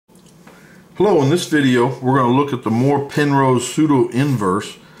Hello, in this video we're going to look at the Moore-Penrose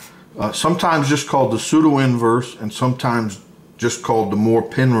pseudo-inverse, sometimes just called the pseudo-inverse and sometimes just called the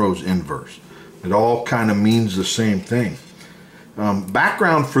Moore-Penrose inverse. It all kind of means the same thing.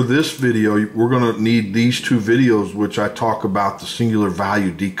 Background for this video, we're going to need these two videos which I talk about the singular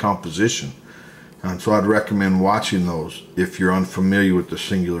value decomposition. And so I'd recommend watching those if you're unfamiliar with the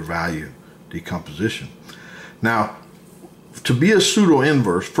singular value decomposition. Now, to be a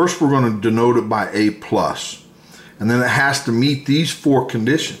pseudo-inverse, first we're going to denote it by A+, and then it has to meet these four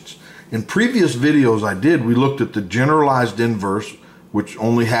conditions. In previous videos we looked at the generalized inverse, which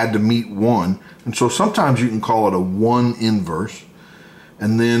only had to meet one, and so sometimes you can call it a 1 inverse.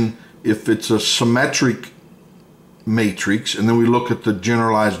 And then if it's a symmetric matrix, and then we look at the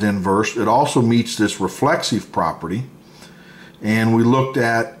generalized inverse, it also meets this reflexive property. And we looked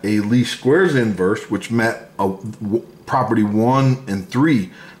at a least squares inverse, which met a property 1 and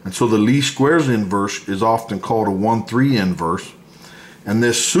 3. And so the least squares inverse is often called a 1-3 inverse. And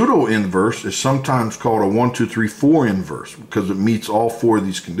this pseudo-inverse is sometimes called a 1-2-3-4 inverse because it meets all four of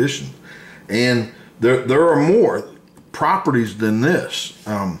these conditions. And there are more properties than this.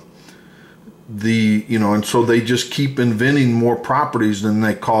 And so they just keep inventing more properties, and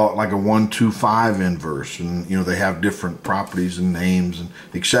they call it like a 1-2-5 inverse, and they have different properties and names and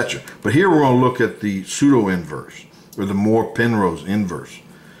etc. But here we're going to look at the pseudo-inverse, or the Moore-Penrose inverse.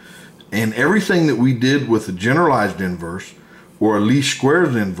 And everything that we did with the generalized inverse or a least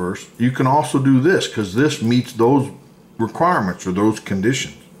squares inverse, you can also do this because this meets those requirements or those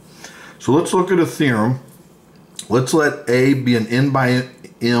conditions. So let's look at a theorem. Let's let A be an n by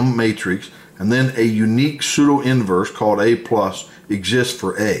m matrix, and then a unique pseudo-inverse called A+ exists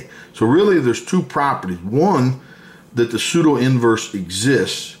for A. So really there's two properties. One, that the pseudo-inverse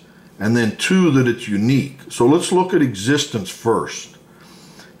exists, and then two, that it's unique. So let's look at existence first.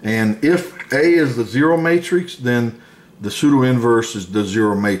 And if A is the zero matrix, then the pseudo-inverse is the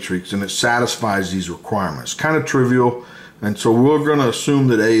zero matrix, and it satisfies these requirements. Kind of trivial, and so we're going to assume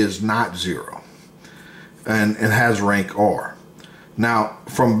that A is not zero, and it has rank R. Now,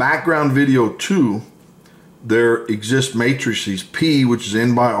 from background video 2, there exist matrices P, which is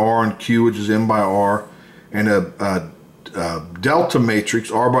n by R, and Q, which is n by R, and a delta matrix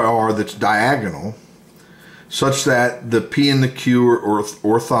R by R that's diagonal, such that the P and the Q are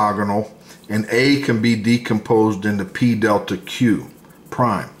orthogonal, and A can be decomposed into P delta Q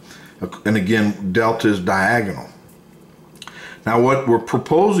prime. And again, delta is diagonal. Now, what we're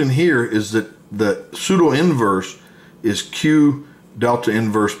proposing here is that the pseudo-inverse is Q delta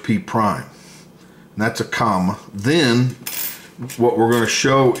inverse P prime. And that's a comma. Then what we're going to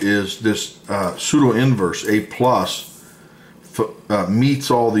show is this pseudo-inverse A+ meets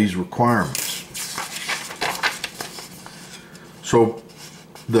all these requirements. So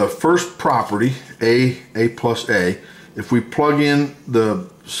the first property, A plus A, if we plug in the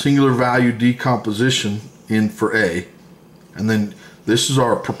singular value decomposition in for A, and then this is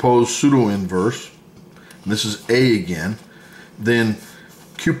our proposed pseudo-inverse, and this is A again, then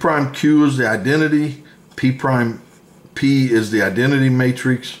Q prime Q is the identity, P prime P is the identity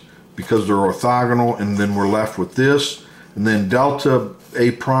matrix because they're orthogonal, and then we're left with this. And then delta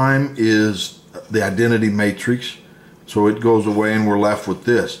A prime is the identity matrix, so it goes away and we're left with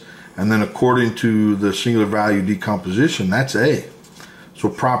this. And then according to the singular value decomposition, that's A. So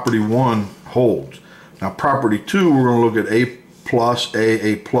property 1 holds. Now property 2, we're going to look at A+,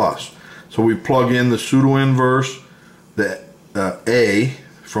 A+. So we plug in the pseudo-inverse, the A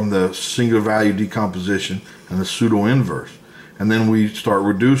from the singular value decomposition, and the pseudo-inverse. And then we start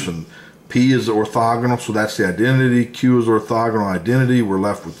reducing. P is orthogonal, so that's the identity. Q is orthogonal identity. We're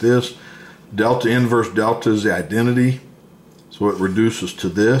left with this. Delta inverse delta is the identity, so it reduces to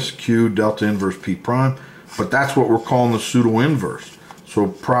this, Q delta inverse P prime. But that's what we're calling the pseudo-inverse. So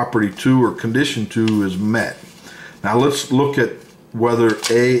property 2 or condition 2 is met. Now let's look at whether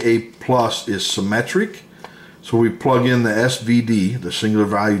A+ is symmetric. So we plug in the SVD, the singular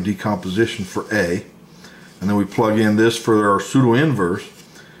value decomposition for A, and then we plug in this for our pseudo-inverse.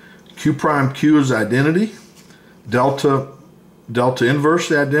 Q prime Q is identity, delta inverse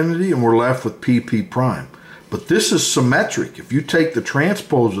the identity, and we're left with P prime. But this is symmetric. If you take the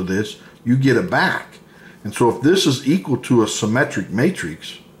transpose of this, you get it back. And so if this is equal to a symmetric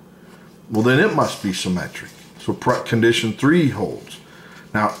matrix, well then it must be symmetric. So condition 3 holds.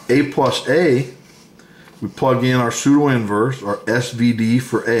 Now A+, we plug in our pseudo-inverse, our SVD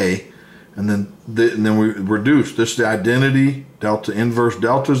for A, and then we reduce. This is the identity, delta inverse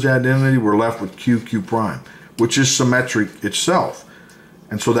delta is the identity, we're left with Q prime, which is symmetric itself.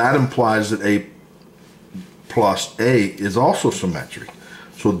 And so that implies that A plus A is also symmetric.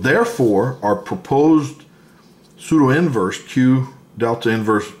 So therefore, our proposed pseudo-inverse Q delta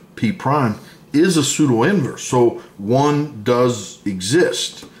inverse P prime is a pseudo-inverse. So one does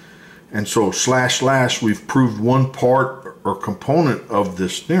exist. And so / we've proved one part or component of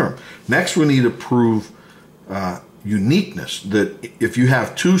this theorem. Next, we need to prove uniqueness, that if you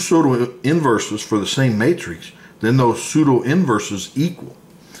have two pseudo-inverses for the same matrix, then those pseudo-inverses equal.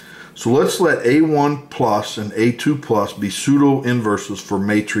 So let's let A1 plus and A2 plus be pseudo-inverses for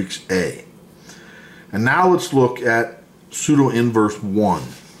matrix A. And now let's look at pseudo-inverse 1.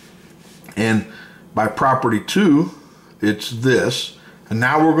 And by property 2, it's this. And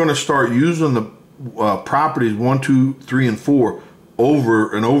now we're going to start using the properties 1, 2, 3, and 4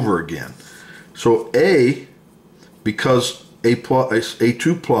 over and over again. So A, because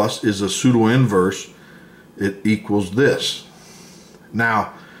A2 plus is a pseudo-inverse, it equals this.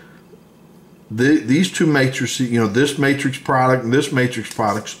 Now, these two matrices, this matrix product and this matrix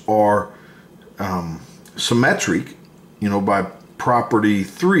products are symmetric, by property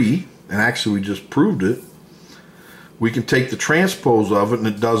 3, and actually we just proved it. We can take the transpose of it and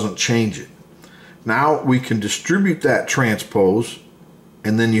it doesn't change it. Now we can distribute that transpose,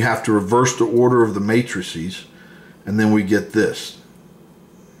 and then you have to reverse the order of the matrices, and then we get this.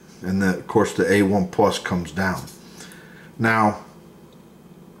 And then of course the A1 plus comes down. Now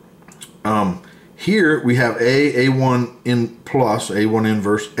here we have A1 in plus, A1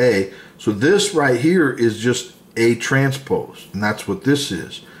 inverse A. So this right here is just A transpose, and that's what this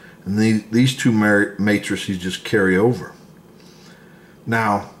is. And these two matrices just carry over.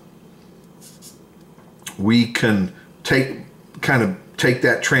 Now we can take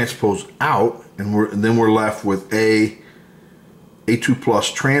that transpose out, and then we're left with A2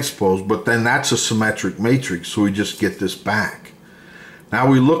 plus transpose, but then that's a symmetric matrix, so we just get this back. Now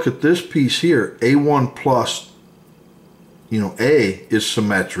we look at this piece here, A1 plus, A is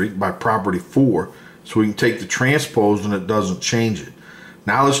symmetric by property 4, so we can take the transpose and it doesn't change it.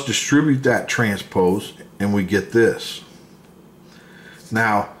 Now let's distribute that transpose and we get this.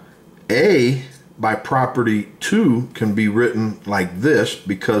 Now A by property 2 can be written like this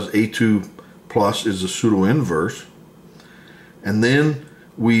because A2 plus is a pseudo-inverse, and then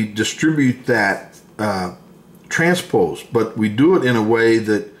we distribute that transpose, but we do it in a way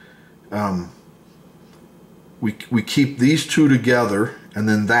that we keep these two together and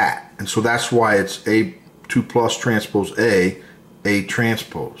then that, and so that's why it's A2 plus transpose A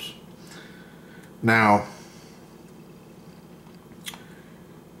transpose. Now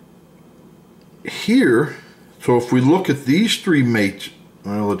here, so if we look at these three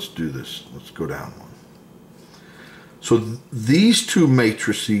let's do this. Let's go down one. So these two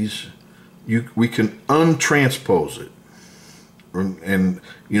matrices, we can untranspose it,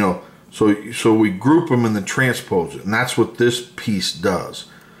 so we group them and then transpose it, and that's what this piece does.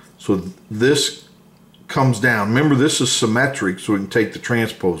 So this comes down. Remember, this is symmetric, so we can take the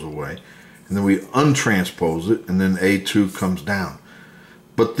transpose away, and then we untranspose it, and then A2 comes down.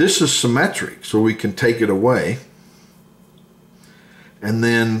 But this is symmetric, so we can take it away, and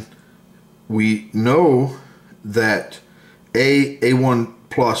then we know that A1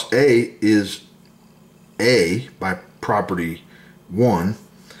 plus A is A by property 1,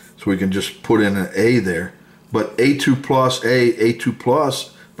 so we can just put in an A there. But A2 plus A2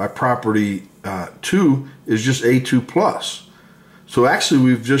 plus by property 2 is just A2 plus. So actually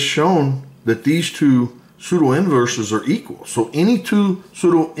we've just shown that these two pseudo-inverses are equal. So any two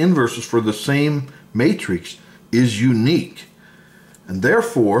pseudo-inverses for the same matrix is unique. And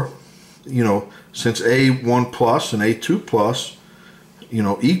therefore, since A1 plus and A2 plus,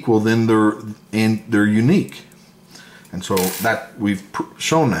 equal, then they're unique. And so that we've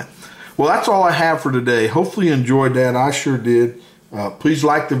shown that. Well, that's all I have for today. Hopefully you enjoyed that. I sure did. Please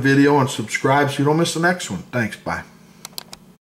like the video and subscribe so you don't miss the next one. Thanks. Bye.